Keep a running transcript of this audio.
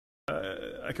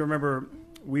I can remember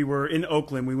we were in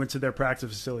Oakland. We went to their practice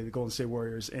facility, the Golden State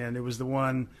Warriors, and it was the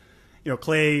one.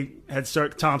 Clay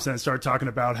Thompson had started talking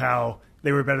about how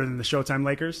they were better than the Showtime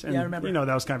Lakers, and I remember.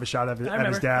 That was kind of a shot at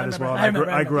his dad as well.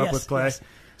 I grew up yes, with Clay, yes.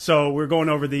 so we're going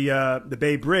over the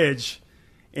Bay Bridge.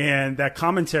 And that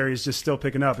commentary is just still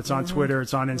picking up. It's on Twitter.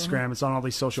 It's on Instagram. It's on all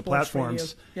these social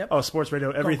platforms. Radio. Yep. Oh, sports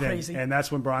radio, everything. Crazy. And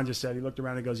that's when Bron just said, he looked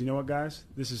around and goes, you know what, guys?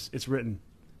 It's written.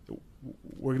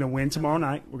 We're going to win tomorrow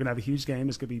night. We're going to have a huge game.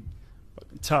 It's going to be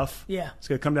tough. Yeah. It's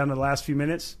going to come down to the last few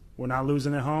minutes. We're not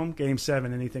losing at home. Game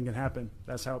 7, anything can happen.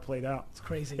 That's how it played out. It's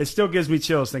crazy. It still gives me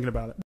chills thinking about it.